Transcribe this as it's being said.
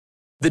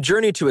The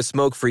journey to a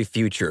smoke-free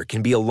future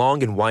can be a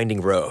long and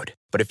winding road,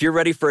 but if you're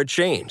ready for a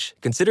change,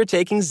 consider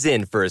taking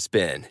Zyn for a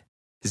spin.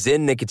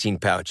 Zyn nicotine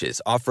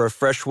pouches offer a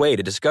fresh way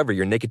to discover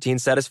your nicotine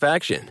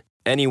satisfaction.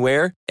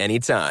 Anywhere,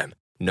 anytime.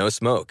 No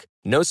smoke,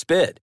 no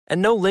spit,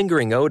 and no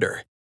lingering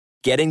odor.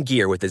 Get in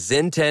gear with the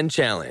Zyn 10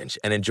 Challenge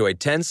and enjoy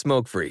 10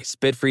 smoke-free,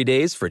 spit-free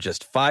days for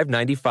just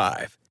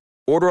 $5.95.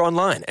 Order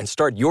online and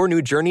start your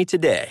new journey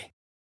today.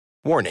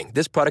 Warning,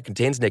 this product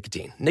contains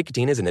nicotine.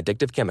 Nicotine is an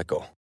addictive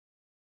chemical.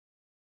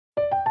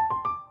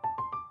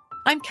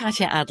 I'm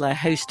Katya Adler,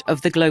 host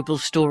of The Global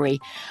Story.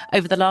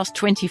 Over the last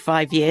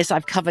 25 years,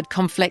 I've covered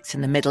conflicts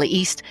in the Middle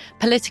East,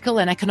 political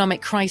and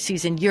economic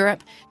crises in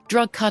Europe,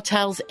 drug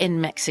cartels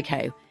in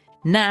Mexico.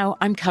 Now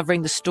I'm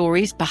covering the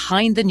stories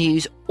behind the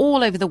news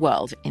all over the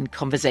world in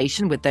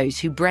conversation with those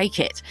who break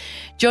it.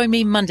 Join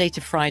me Monday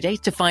to Friday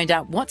to find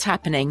out what's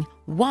happening,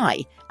 why,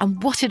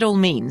 and what it all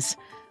means.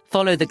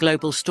 Follow The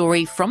Global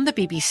Story from the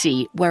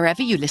BBC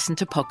wherever you listen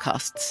to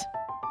podcasts.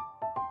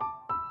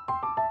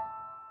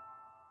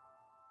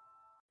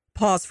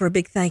 Pause for a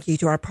big thank you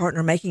to our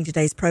partner making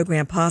today's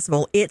program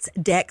possible. It's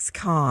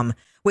Dexcom.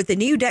 With the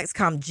new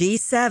Dexcom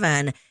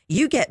G7,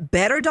 you get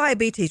better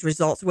diabetes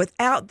results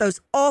without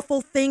those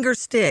awful finger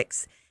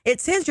sticks.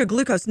 It sends your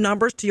glucose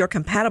numbers to your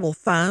compatible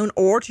phone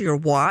or to your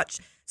watch,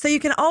 so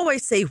you can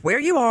always see where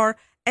you are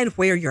and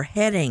where you're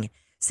heading.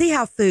 See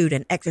how food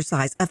and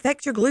exercise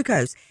affect your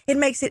glucose. It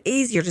makes it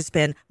easier to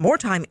spend more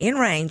time in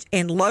range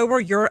and lower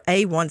your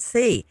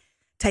A1C.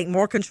 Take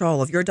more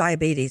control of your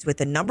diabetes with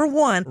the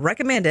 #1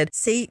 recommended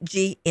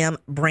CGM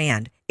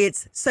brand.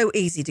 It's so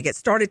easy to get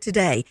started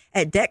today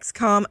at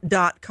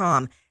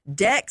Dexcom.com.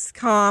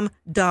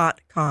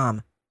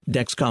 Dexcom.com.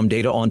 Dexcom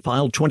data on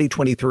file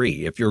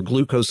 2023. If your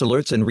glucose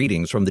alerts and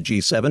readings from the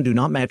G7 do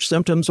not match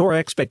symptoms or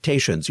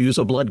expectations, use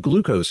a blood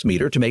glucose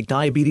meter to make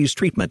diabetes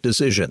treatment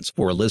decisions.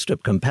 For a list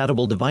of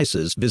compatible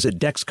devices, visit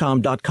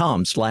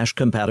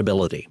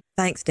Dexcom.com/compatibility.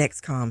 Thanks,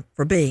 Dexcom,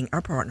 for being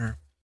our partner.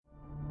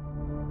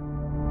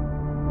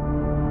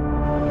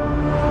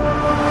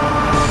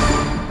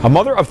 A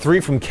mother of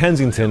 3 from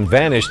Kensington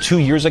vanished 2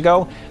 years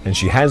ago, and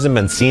she hasn't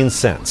been seen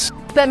since.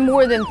 It's been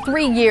more than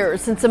 3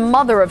 years since a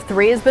mother of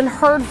 3 has been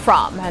heard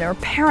from, and her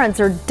parents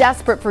are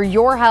desperate for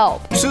your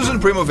help. Susan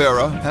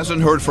Primavera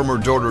hasn't heard from her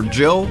daughter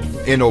Jill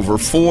in over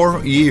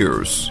 4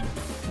 years.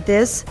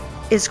 This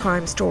is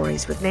Crime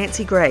Stories with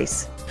Nancy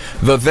Grace.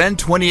 The then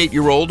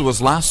 28-year-old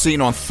was last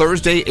seen on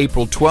Thursday,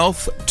 April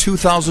 12th,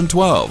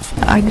 2012.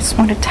 I just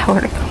want to tell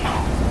her to come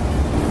home.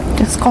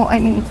 Just call.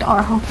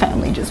 Our whole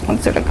family just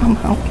wants her to come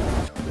home.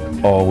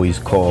 Always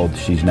called.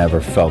 She's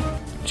never felt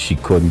she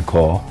couldn't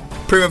call.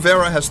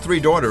 Primavera has 3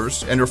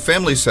 daughters, and her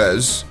family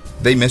says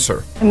they miss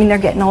her. They're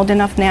getting old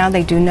enough now.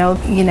 They do know,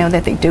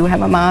 that they do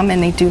have a mom,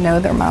 and they do know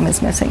their mom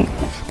is missing.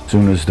 As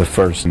soon as the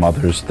first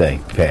Mother's Day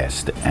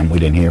passed, and we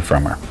didn't hear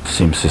from her,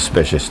 seems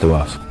suspicious to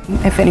us.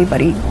 If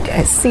anybody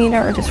has seen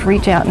her, just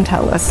reach out and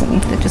tell us,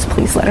 and just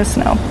please let us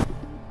know.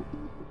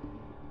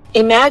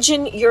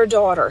 Imagine your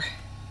daughter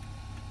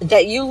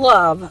that you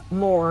love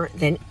more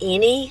than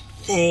anything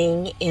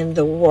in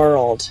the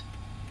world,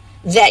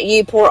 that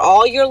you pour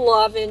all your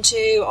love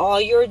into, all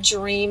your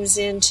dreams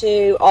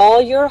into, all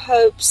your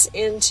hopes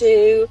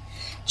into,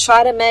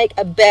 try to make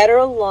a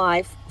better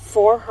life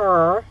for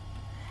her,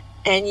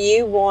 and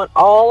you want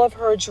all of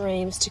her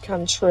dreams to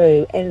come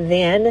true, and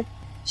then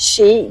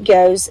she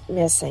goes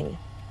missing.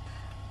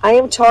 I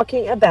am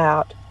talking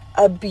about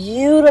a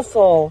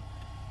beautiful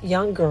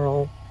young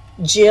girl,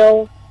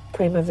 Jill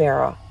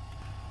Primavera.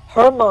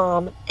 Her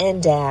mom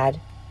and dad,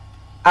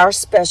 our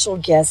special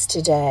guests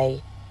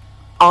today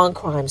on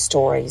Crime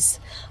Stories.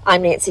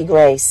 I'm Nancy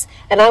Grace,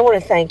 and I want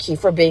to thank you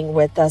for being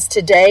with us.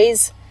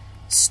 Today's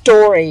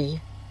story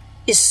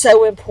is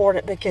so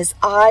important because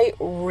I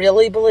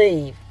really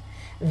believe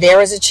there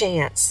is a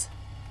chance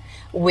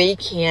we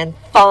can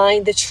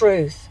find the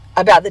truth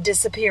about the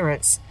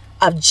disappearance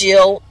of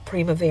Jill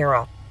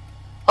Primavera.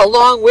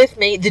 Along with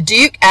me, the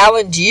Duke,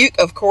 Alan Duke,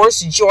 of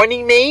course,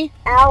 joining me.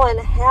 Alan,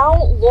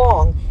 how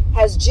long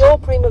has Jill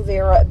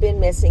Primavera been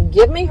missing?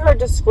 Give me her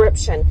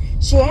description.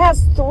 She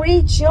has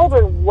 3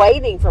 children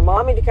waiting for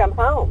mommy to come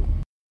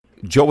home.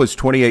 Jill was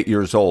 28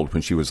 years old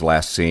when she was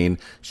last seen.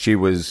 She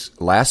was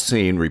last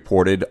seen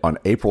reported on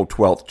April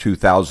 12th,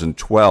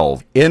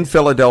 2012 in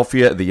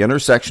Philadelphia at the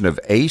intersection of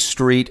A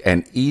Street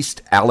and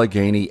East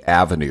Allegheny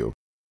Avenue.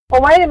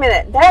 Well, wait a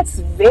minute. That's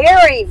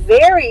very,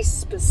 very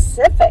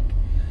specific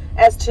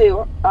as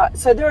to,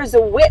 so there is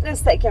a witness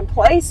that can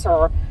place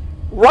her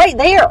right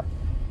there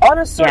on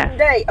a certain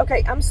day.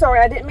 Okay, I'm sorry,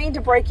 I didn't mean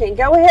to break in.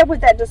 Go ahead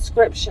with that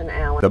description,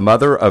 Alan. The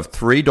mother of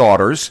 3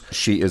 daughters.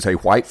 She is a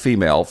white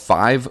female,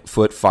 5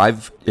 foot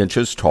 5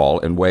 inches tall,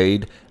 and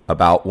weighed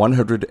about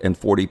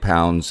 140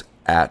 pounds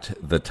at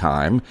the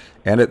time.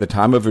 And at the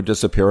time of her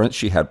disappearance,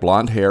 she had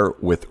blonde hair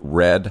with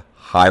red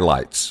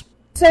highlights.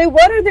 So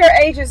what are their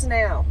ages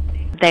now?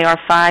 They are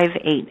 5,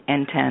 8,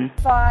 and 10.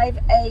 5,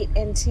 8,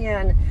 and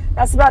 10.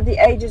 That's about the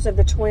ages of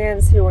the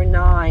twins who are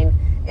 9.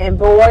 And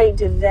boy,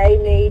 do they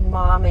need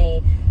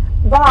mommy.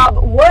 Bob,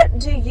 what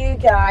do you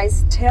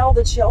guys tell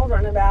the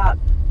children about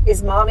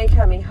Is Mommy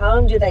coming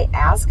home? Do they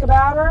ask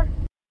about her?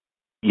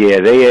 Yeah,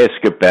 they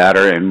ask about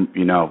her, and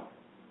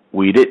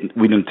we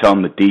didn't tell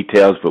them the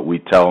details, but we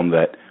tell them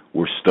that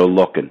we're still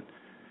looking.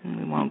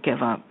 We won't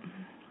give up.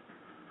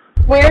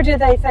 Where do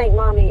they think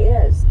Mommy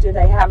is? Do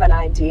they have an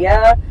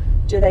idea?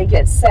 Do they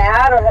get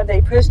sad, or have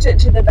they pushed it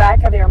to the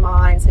back of their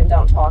minds and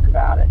don't talk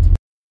about it?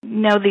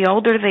 No, the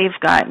older they've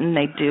gotten,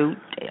 they do,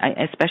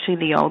 especially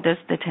the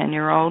oldest, the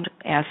 10-year-old,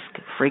 ask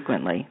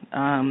frequently.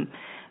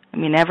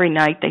 Every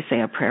night they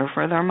say a prayer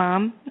for their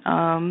mom,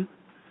 and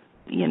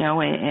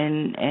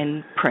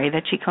pray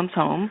that she comes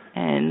home,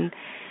 and,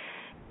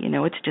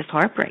 it's just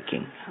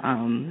heartbreaking.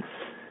 And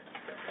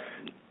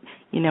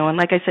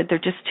like I said, they're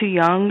just too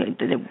young,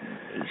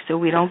 so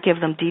we don't give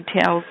them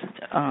details,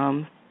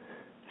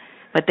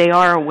 but they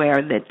are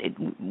aware that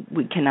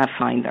we cannot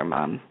find their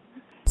mom.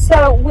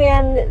 So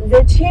when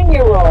the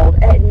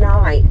 10-year-old at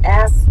night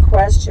asks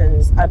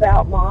questions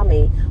about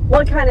Mommy,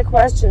 what kind of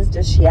questions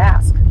does she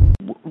ask?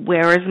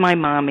 Where is my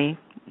mommy?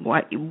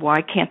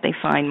 Why can't they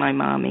find my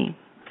mommy?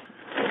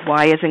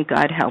 Why isn't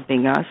God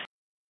helping us?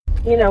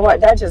 You know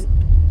what? That just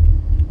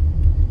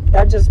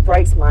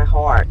breaks my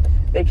heart,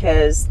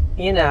 because,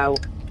 when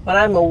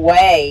I'm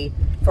away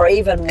for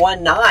even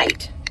one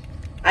night,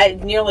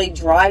 it nearly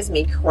drives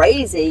me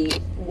crazy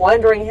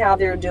wondering how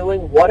they're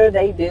doing. What are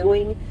they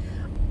doing?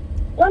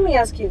 Let me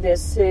ask you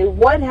this, Sue.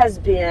 What has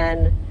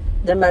been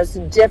the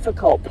most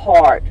difficult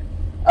part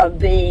of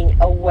being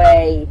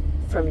away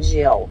from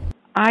Jill?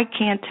 I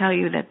can't tell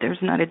you that there's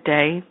not a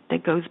day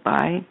that goes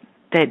by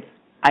that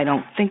I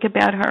don't think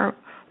about her,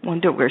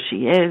 wonder where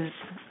she is.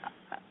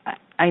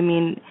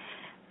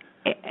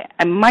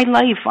 My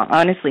life,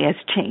 honestly, has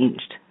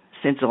changed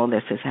since all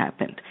this has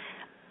happened.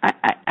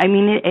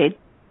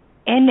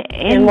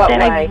 In what way?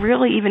 I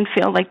really even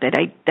feel like that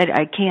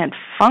I can't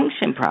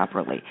function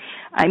properly.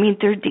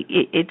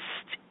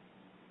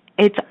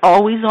 It's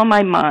always on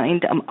my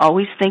mind. I'm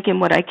always thinking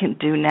what I can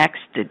do next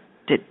to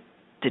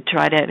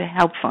try to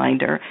help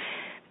find her,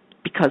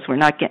 because we're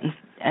not getting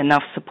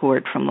enough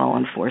support from law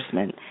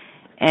enforcement.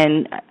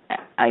 And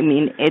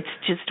it's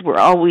just, we're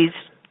always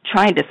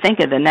trying to think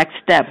of the next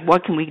step.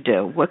 What can we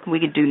do? What can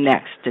we do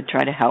next to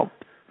try to help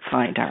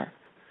find her?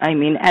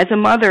 As a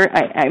mother,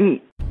 I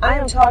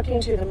am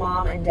talking to the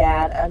mom and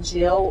dad of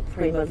Jill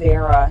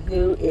Primavera,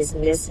 who is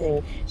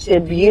missing. She's a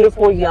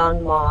beautiful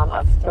young mom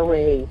of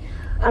 3.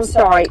 I'm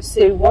sorry,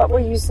 Sue, what were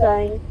you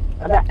saying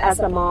about as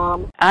a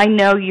mom? I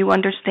know you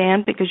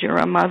understand, because you're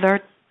a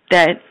mother,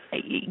 that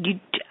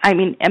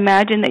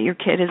imagine that your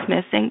kid is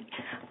missing.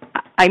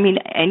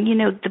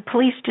 The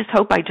police just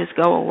hope I just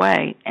go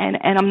away, and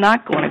I'm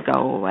not going to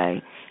go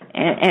away,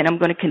 and I'm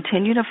going to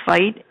continue to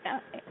fight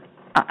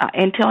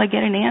until I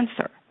get an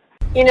answer.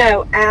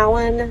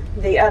 Alan,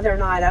 the other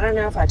night, I don't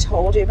know if I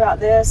told you about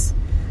this,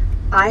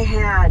 I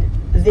had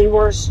the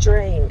worst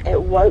dream.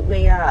 It woke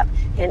me up,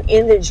 and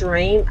in the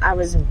dream, I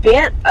was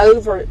bent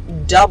over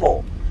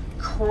double,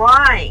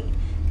 crying,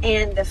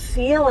 and the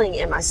feeling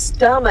in my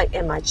stomach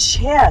and my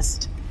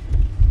chest,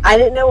 I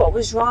didn't know what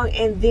was wrong.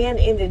 And then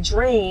in the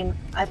dream,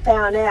 I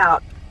found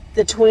out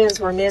the twins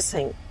were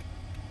missing.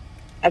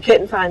 I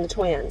couldn't find the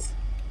twins.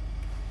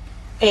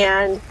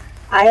 And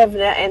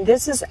and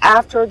this is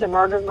after the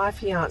murder of my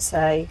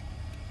fiance.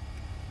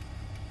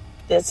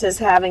 This is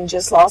having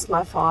just lost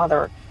my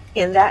father.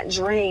 In that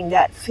dream,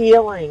 that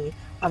feeling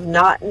of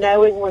not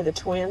knowing where the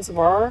twins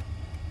were,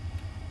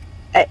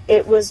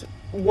 it was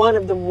one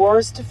of the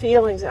worst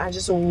feelings. I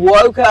just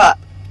woke up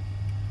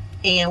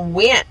and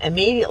went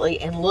immediately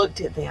and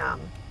looked at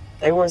them.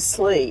 They were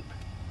asleep.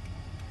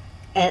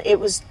 And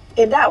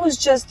that was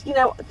just,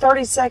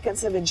 30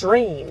 seconds of a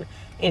dream.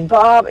 And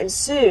Bob and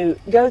Sue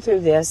go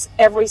through this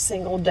every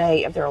single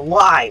day of their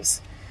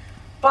lives.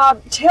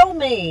 Bob, tell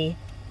me,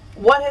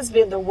 what has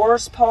been the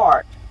worst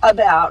part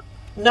about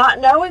not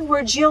knowing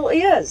where Jill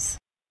is?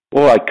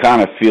 Well, I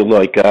kind of feel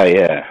like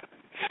I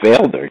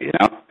failed her,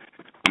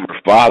 I'm her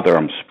father.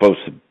 I'm supposed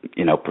to,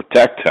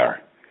 protect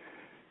her.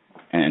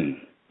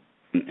 And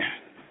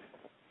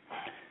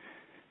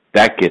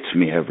that gets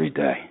me every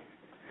day.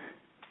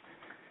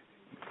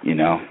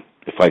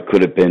 If I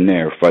could have been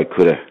there, if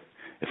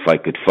I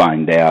could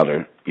find out,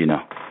 or,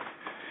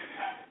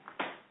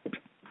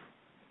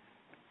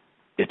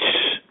 it's,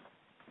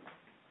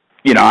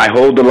 I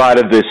hold a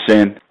lot of this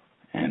in,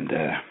 and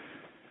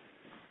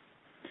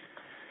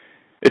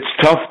it's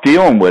tough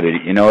dealing with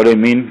it, you know what I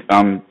mean?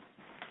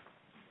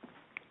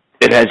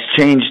 It has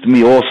changed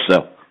me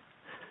also.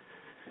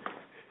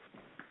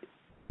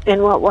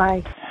 In what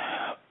way?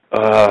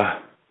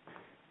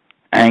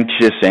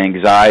 Anxious,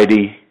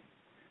 anxiety,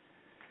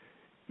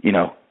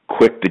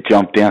 quick to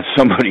jump down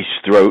somebody's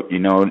throat,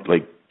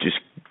 just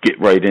get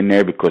right in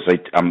there, because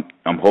I'm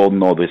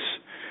holding all this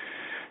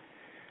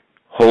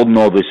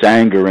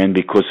anger in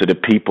because of the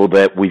people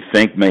that we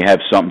think may have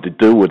something to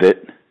do with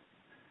it.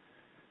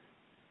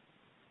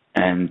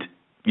 And,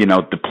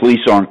 the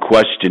police aren't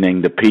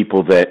questioning the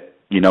people that,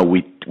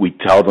 we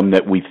tell them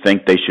that we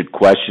think they should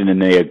question, and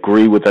they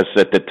agree with us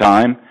at the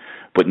time,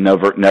 but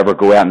never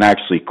go out and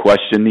actually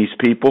question these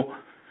people.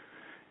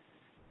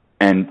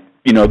 And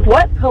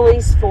What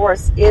police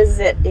force is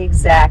it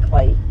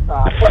exactly,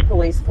 Bob? What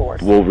police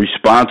force? Well,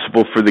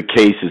 responsible for the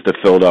case is the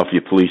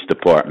Philadelphia Police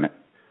Department.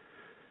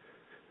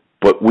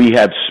 But we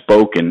have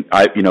spoken.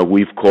 I've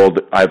called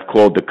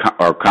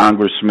our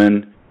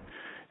congressman.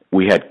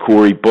 We had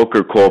Cory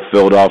Booker call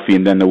Philadelphia,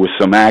 and then there was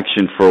some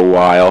action for a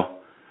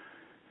while.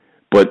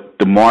 But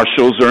the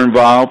marshals are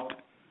involved.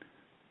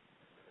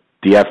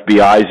 The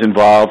FBI is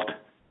involved,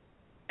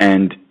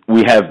 and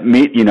we have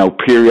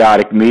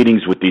periodic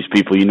meetings with these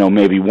people,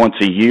 maybe once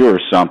a year or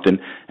something,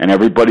 and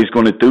everybody's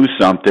going to do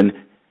something.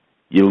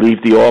 You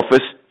leave the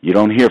office, you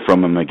don't hear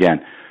from them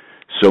again.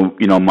 So,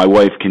 my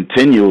wife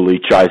continually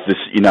tries to,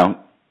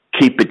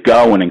 keep it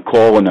going and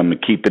calling them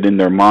and keep it in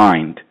their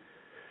mind.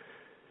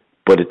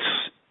 But it's,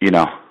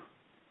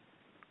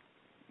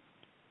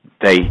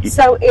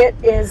 So it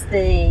is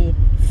the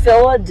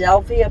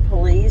Philadelphia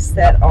police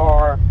that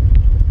are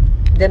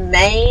the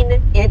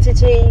main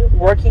entity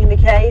working the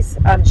case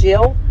of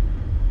Jill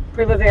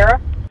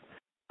Primavera?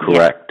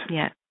 Correct.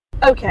 Yeah.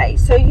 Okay,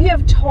 so you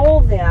have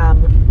told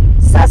them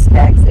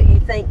suspects that you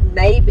think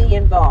may be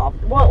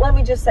involved. Well, let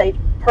me just say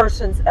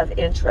persons of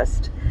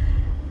interest.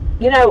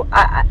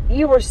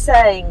 You were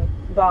saying,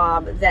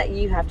 Bob, that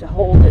you have to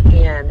hold it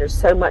in. There's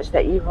so much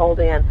that you hold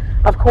in.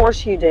 Of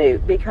course you do,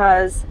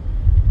 because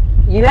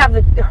you have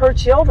her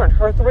children,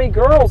 her 3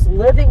 girls,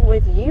 living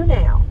with you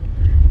now.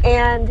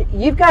 And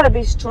you've got to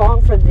be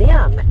strong for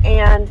them.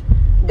 And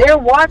they're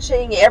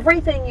watching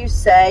everything you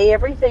say,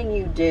 everything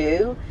you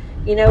do.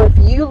 If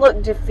you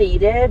look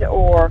defeated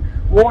or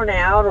worn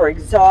out or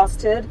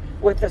exhausted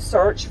with the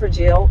search for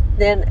Jill,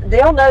 then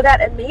they'll know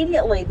that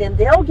immediately. Then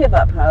they'll give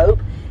up hope.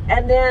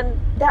 And then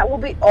that will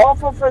be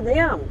awful for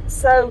them.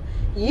 So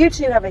you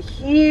two have a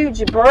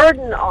huge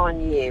burden on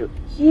you.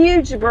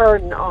 Huge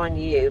burden on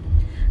you.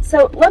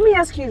 So let me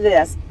ask you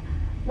this.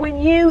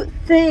 When you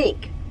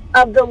think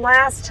of the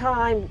last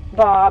time,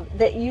 Bob,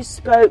 that you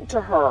spoke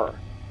to her,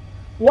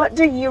 what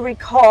do you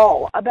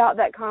recall about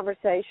that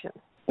conversation?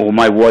 Well,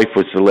 my wife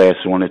was the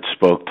last one that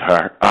spoke to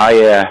her.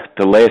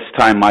 The last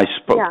time I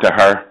spoke to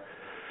her,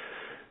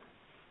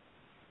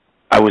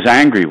 I was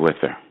angry with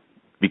her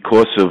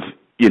because of,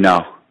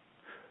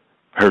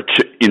 her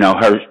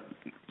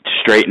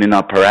straightening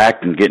up her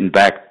act and getting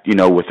back,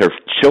 with her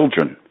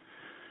children.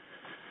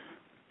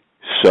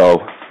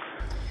 So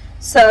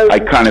I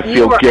kind of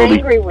feel guilty.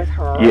 You were angry with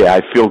her. Yeah,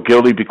 I feel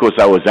guilty because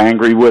I was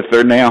angry with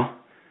her now,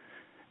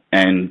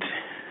 and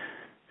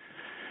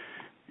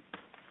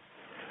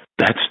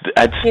that's.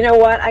 You know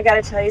what? I got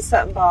to tell you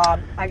something, Bob.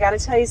 I got to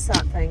tell you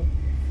something.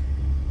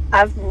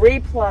 I've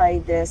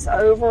replayed this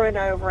over and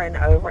over and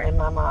over in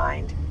my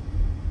mind.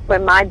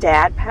 When my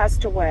dad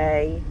passed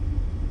away,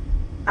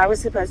 I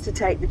was supposed to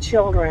take the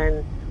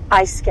children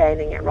ice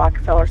skating at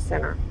Rockefeller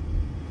Center,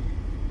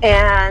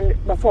 and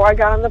before I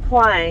got on the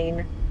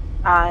plane,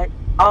 I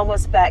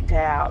almost backed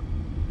out,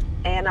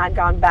 and I'd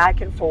gone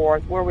back and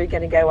forth, were we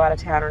going to go out of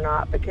town or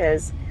not,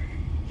 because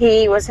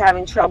he was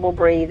having trouble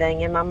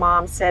breathing, and my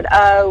mom said,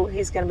 oh,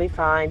 he's going to be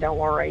fine, don't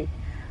worry.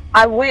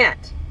 I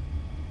went,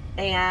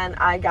 and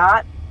I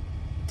got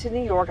to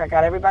New York, I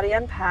got everybody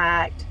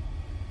unpacked,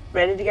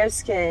 ready to go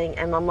skiing,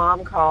 and my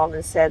mom called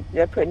and said,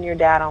 they're putting your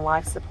dad on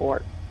life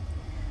support.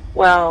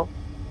 Well,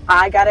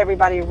 I got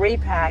everybody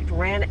repacked,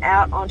 ran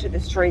out onto the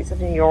streets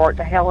of New York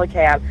to hail a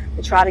cab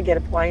to try to get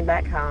a plane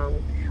back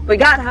home. We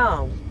got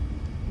home,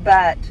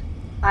 but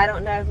I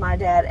don't know if my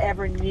dad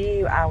ever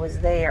knew I was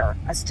there.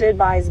 I stood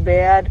by his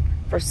bed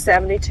for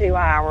 72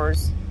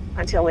 hours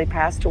until he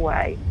passed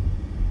away.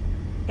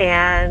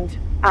 And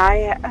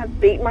I have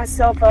beat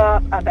myself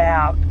up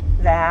about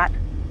that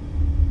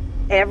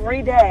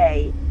every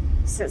day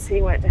since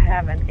he went to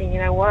heaven. And you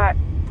know what?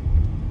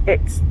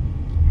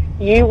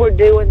 You were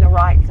doing the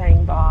right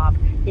thing, Bob.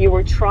 You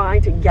were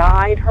trying to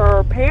guide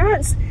her.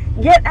 Parents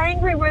get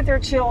angry with their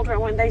children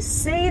when they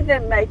see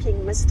them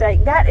making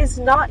mistakes. That is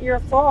not your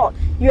fault.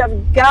 You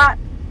have got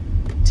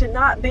to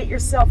not beat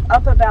yourself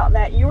up about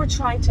that. You were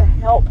trying to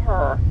help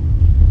her.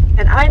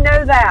 And I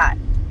know that.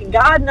 And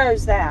God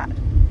knows that.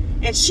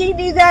 And she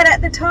knew that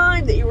at the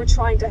time, that you were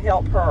trying to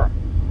help her.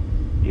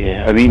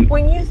 Yeah, I mean...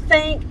 When you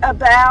think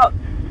about...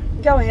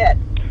 Go ahead.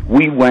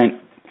 We went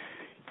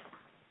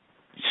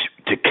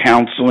to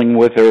counseling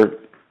with her,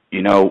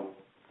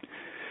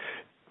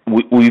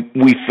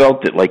 we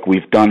felt it like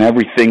we've done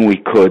everything we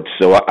could,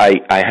 so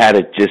I had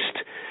to just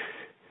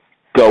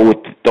go with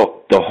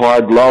the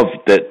hard love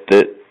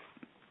that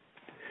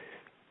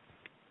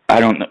I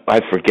don't know, I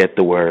forget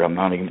the word, I'm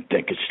not even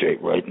thinking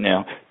straight right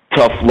now.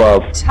 Tough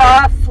love.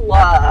 Tough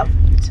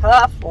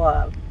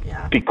love,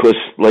 yeah. Because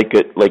like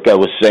I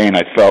was saying,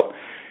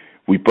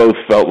 we both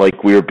felt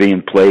like we were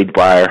being played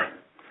by her.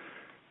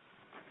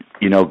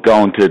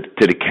 Going to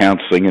the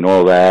counseling and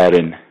all that,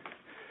 and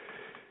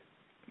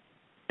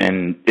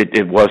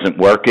it wasn't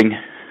working.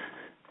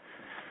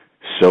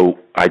 So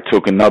I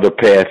took another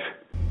path.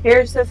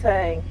 Here's the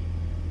thing.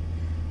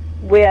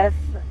 With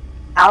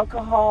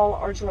alcohol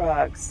or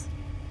drugs,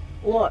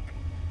 look,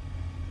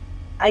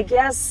 I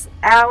guess,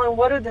 Alan,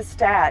 what are the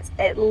stats?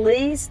 At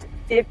least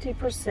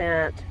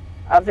 50%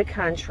 of the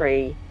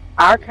country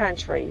our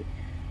country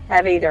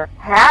have either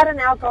had an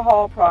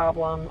alcohol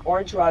problem or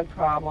a drug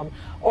problem,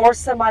 or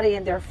somebody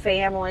in their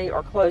family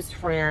or close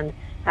friend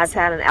has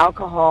had an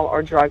alcohol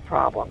or drug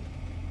problem.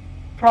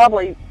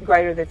 Probably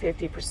greater than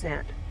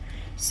 50%.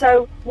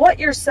 So what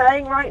you're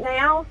saying right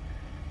now,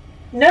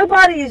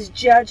 nobody is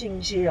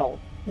judging Jill.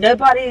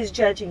 Nobody is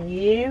judging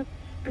you,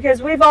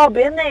 because we've all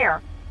been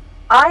there.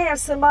 I have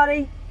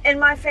somebody in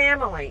my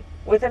family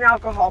with an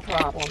alcohol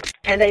problem,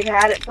 and they've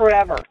had it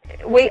forever.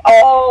 We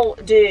all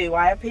do.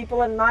 I have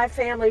people in my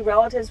family,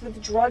 relatives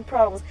with drug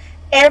problems.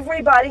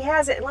 Everybody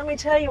has it. And let me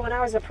tell you, when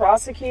I was a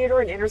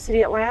prosecutor in inner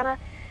city Atlanta,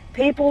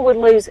 people would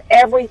lose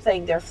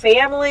everything, their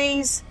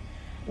families,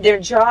 their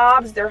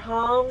jobs, their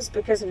homes,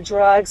 because of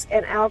drugs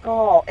and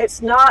alcohol.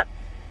 It's not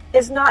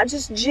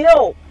just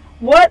Jill.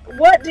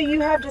 What do you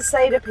have to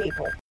say to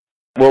people?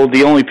 Well,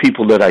 the only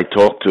people that I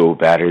talk to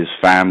about it is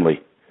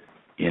family.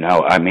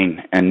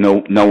 And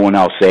no one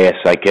else asks,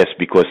 I guess,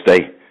 because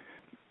they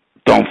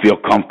don't feel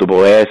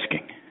comfortable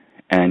asking.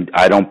 And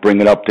I don't bring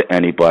it up to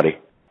anybody.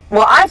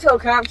 Well, I feel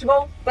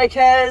comfortable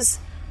because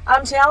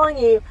I'm telling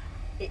you,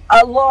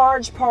 a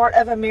large part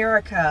of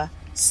America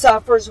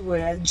suffers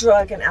with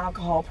drug and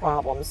alcohol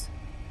problems.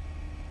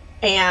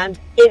 And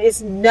it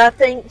is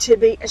nothing to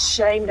be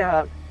ashamed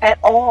of at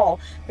all,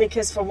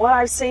 because from what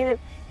I've seen,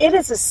 it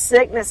is a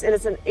sickness, it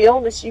is an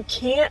illness. You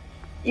can't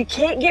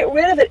get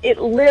rid of it.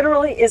 It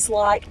literally is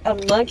like a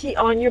monkey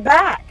on your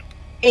back.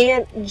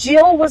 And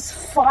Jill was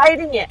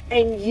fighting it,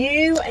 and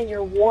you and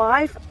your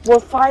wife were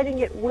fighting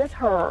it with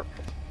her.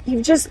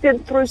 You've just been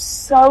through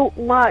so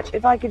much.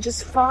 If I could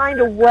just find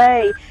a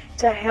way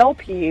to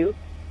help you,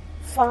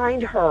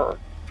 find her.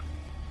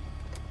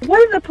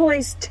 What do the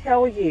police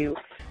tell you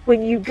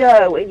when you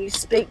go and you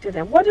speak to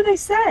them? What do they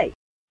say?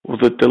 Well,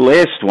 the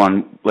last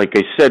one, like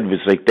I said, was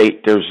like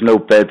there's no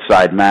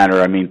bedside manner.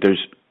 And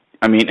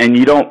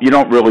you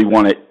don't really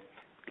want it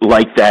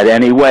like that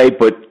anyway.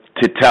 But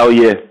to tell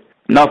you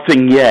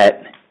nothing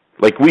yet,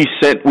 like we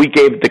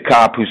gave the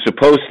cop who's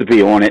supposed to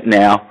be on it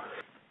now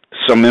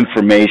some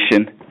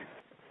information,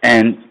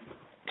 and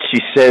she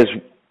says,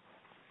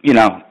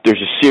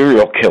 there's a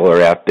serial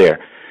killer out there.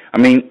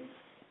 I'm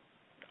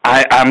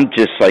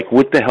just like,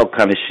 what the hell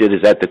kind of shit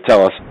is that to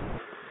tell us?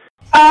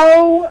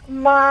 Oh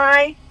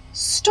my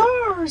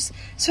stars!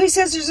 So he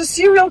says there's a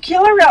serial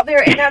killer out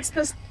there, and that's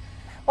supposed.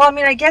 Well,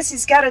 I guess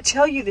he's got to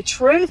tell you the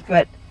truth,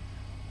 but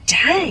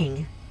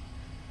dang.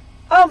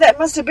 Oh, that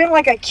must have been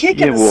like a kick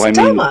in the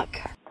stomach.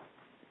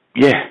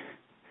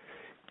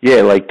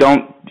 Yeah, like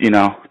don't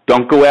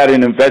go out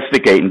and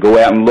investigate and go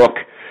out and look,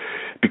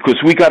 because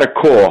we got a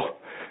call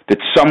that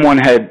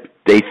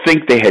they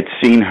think they had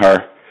seen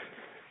her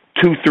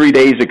 2-3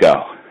 days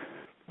ago.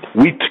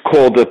 We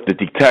called up the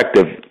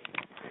detective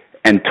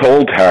and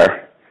told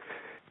her,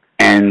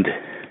 and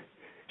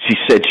she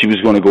said she was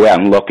going to go out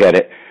and look at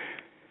it,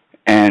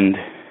 and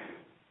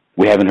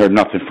we haven't heard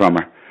nothing from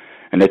her.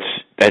 And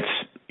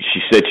she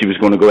said she was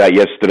going to go out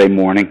yesterday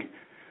morning.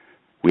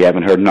 We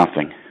haven't heard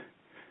nothing.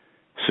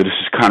 So this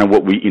is kind of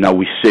what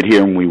we sit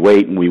here and we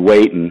wait,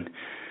 and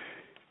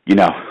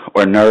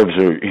our nerves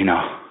are,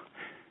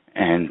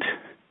 and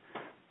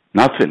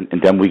nothing.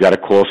 And then we got to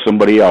call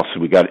somebody else.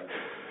 We got,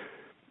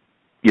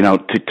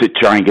 to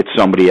try and get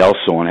somebody else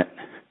on it.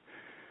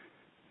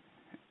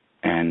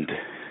 And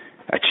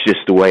that's just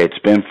the way it's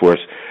been for us.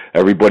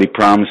 Everybody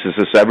promises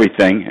us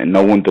everything, and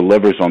no one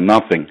delivers on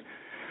nothing.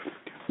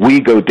 We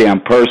go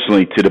down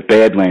personally to the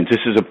Badlands.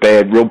 This is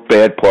a real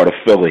bad part of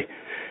Philly.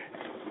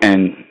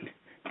 And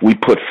we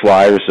put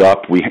flyers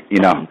up. We,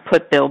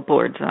 put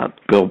billboards up.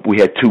 We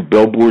had 2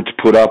 billboards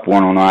put up,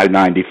 one on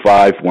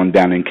I-95, one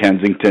down in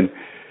Kensington.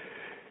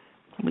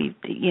 We've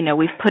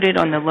put it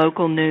on the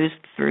local news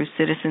through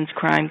Citizens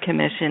Crime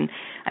Commission.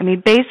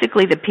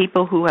 Basically the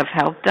people who have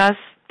helped us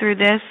through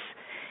this,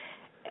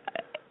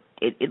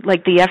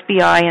 like the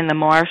FBI and the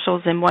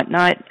marshals and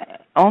whatnot,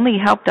 only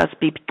helped us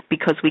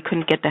because we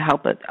couldn't get the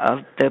help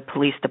of the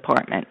police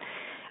department.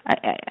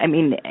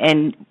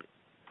 And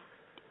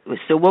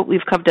so what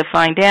we've come to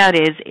find out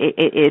is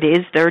it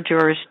is their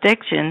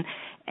jurisdiction,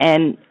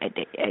 and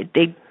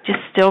they just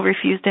still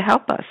refuse to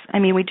help us.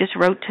 We just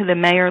wrote to the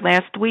mayor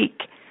last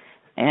week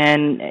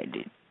and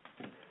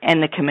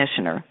the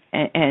commissioner,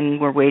 and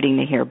we're waiting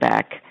to hear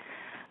back.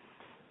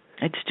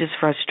 It's just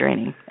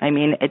frustrating.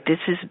 This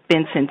has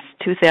been since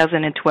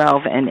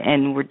 2012,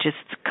 and we're just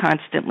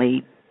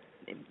constantly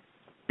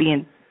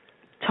being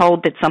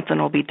told that something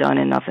will be done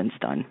and nothing's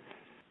done.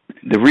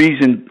 The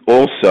reason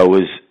also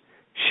is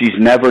she's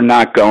never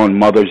not going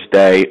Mother's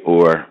Day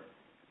or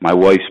my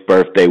wife's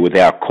birthday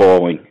without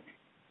calling,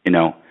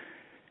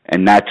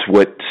 and that's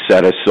what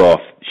set us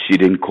off. She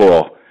didn't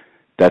call.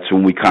 That's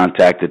when we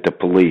contacted the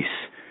police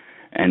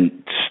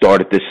and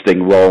started this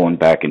thing rolling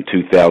back in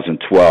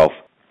 2012.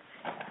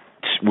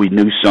 We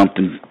knew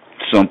something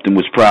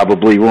was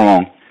probably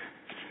wrong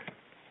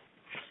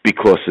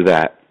because of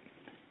that.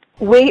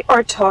 We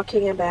are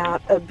talking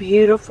about a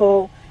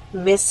beautiful,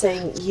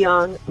 missing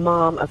young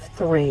mom of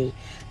 3,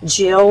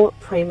 Jill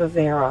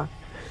Primavera.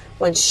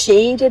 When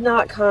she did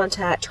not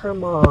contact her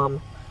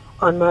mom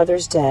on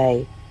Mother's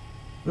Day,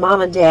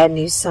 Mom and Dad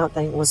knew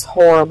something was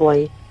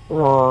horribly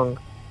wrong.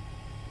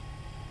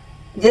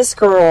 This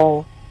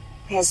girl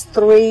has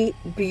 3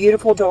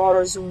 beautiful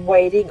daughters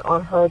waiting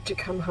on her to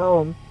come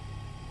home.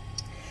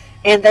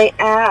 And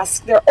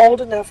they're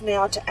old enough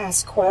now to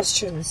ask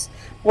questions.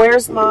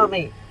 Where's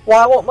Mommy?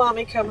 Why won't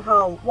Mommy come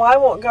home? Why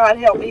won't God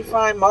help me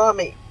find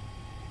Mommy?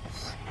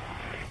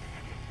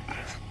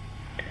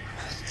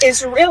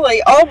 It's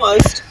really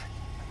almost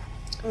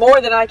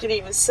more than I can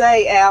even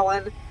say,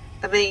 Alan.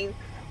 I mean,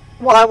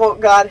 why won't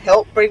God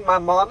help bring my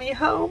Mommy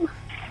home?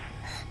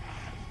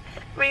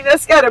 I mean,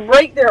 that's got to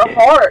break their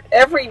heart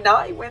every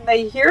night when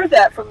they hear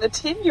that from the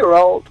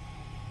 10-year-old.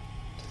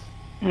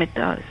 It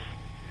does.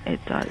 It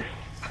does.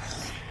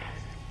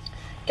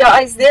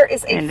 Guys, there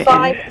is a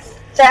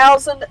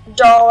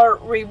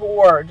 $5,000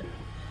 reward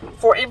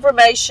for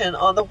information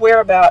on the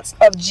whereabouts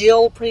of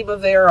Jill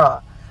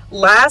Primavera,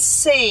 last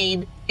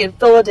seen in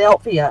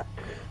Philadelphia.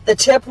 The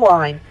tip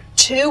line,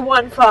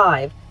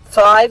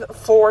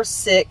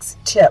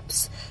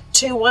 215-546-TIPS.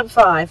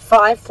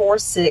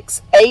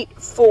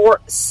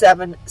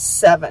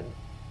 215-546-8477.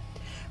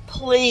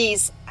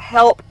 Please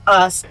help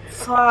us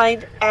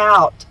find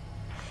out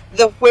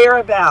the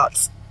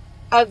whereabouts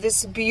of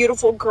this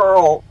beautiful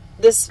girl,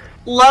 this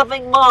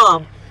loving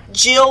mom,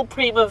 Jill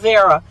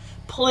Primavera.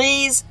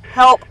 Please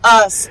help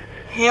us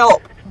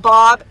help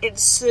Bob and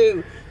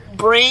Sue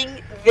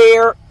bring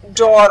their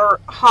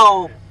daughter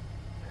home.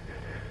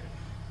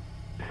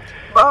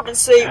 Bob and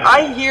Sue,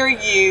 I hear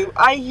you.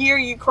 I hear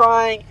you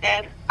crying,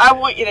 and I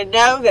want you to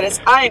know that as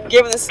I am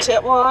giving this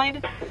tip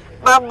line,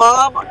 my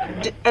mom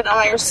and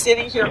I are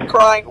sitting here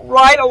crying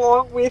right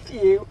along with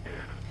you,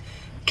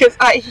 because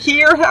I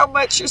hear how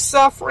much you're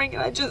suffering,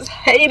 and I just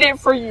hate it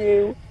for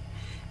you.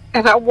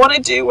 And I want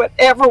to do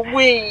whatever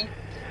we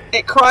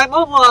at Crime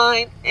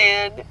Online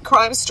and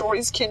Crime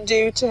Stories can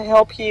do to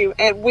help you,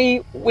 and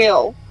we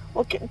will.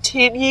 We'll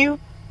continue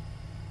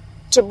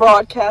to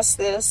broadcast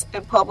this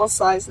and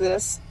publicize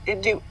this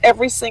and do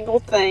every single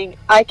thing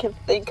I can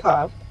think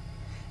of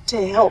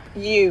to help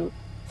you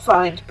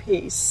find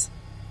peace.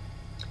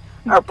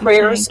 Our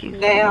prayers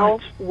now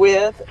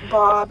with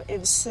Bob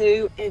and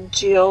Sue and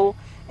Jill,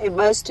 and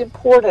most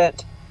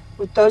important,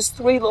 with those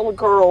 3 little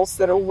girls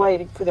that are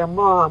waiting for their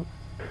mom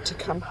to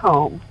come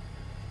home.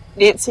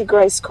 Nancy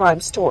Grace, Crime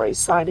Stories,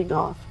 signing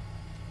off.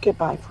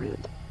 Goodbye,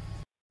 friend.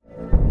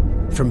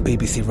 From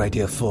BBC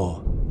Radio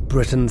 4,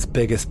 Britain's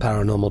biggest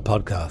paranormal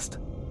podcast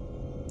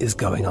is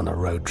going on a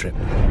road trip.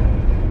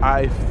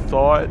 I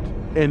thought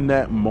in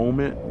that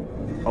moment,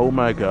 oh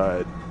my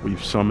God,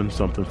 we've summoned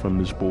something from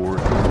this board.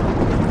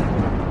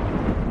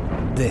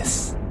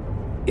 This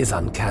is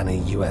Uncanny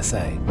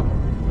USA.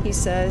 He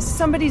says,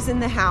 somebody's in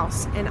the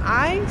house, and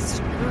I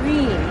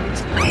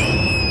screamed.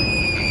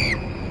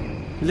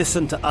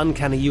 Listen to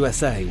Uncanny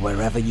USA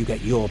wherever you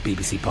get your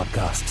BBC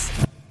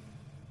podcasts,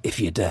 if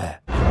you dare.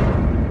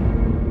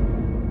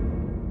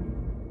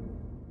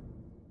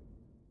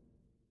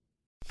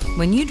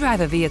 When you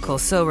drive a vehicle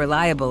so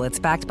reliable it's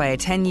backed by a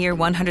 10-year,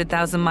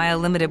 100,000-mile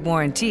limited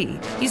warranty,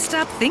 you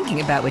stop thinking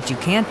about what you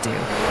can't do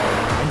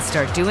and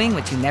start doing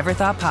what you never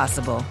thought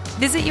possible.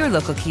 Visit your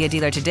local Kia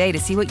dealer today to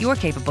see what you're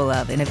capable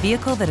of in a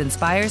vehicle that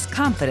inspires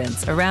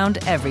confidence around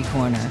every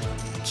corner.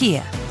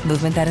 Kia,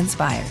 movement that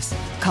inspires.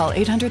 Call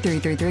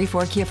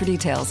 800-333-4KIA for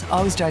details.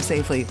 Always drive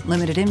safely.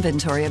 Limited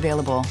inventory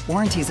available.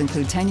 Warranties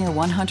include 10-year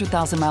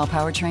 100,000-mile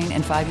powertrain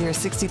and 5-year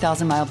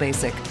 60,000-mile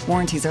basic.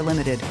 Warranties are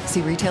limited.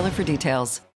 See retailer for details.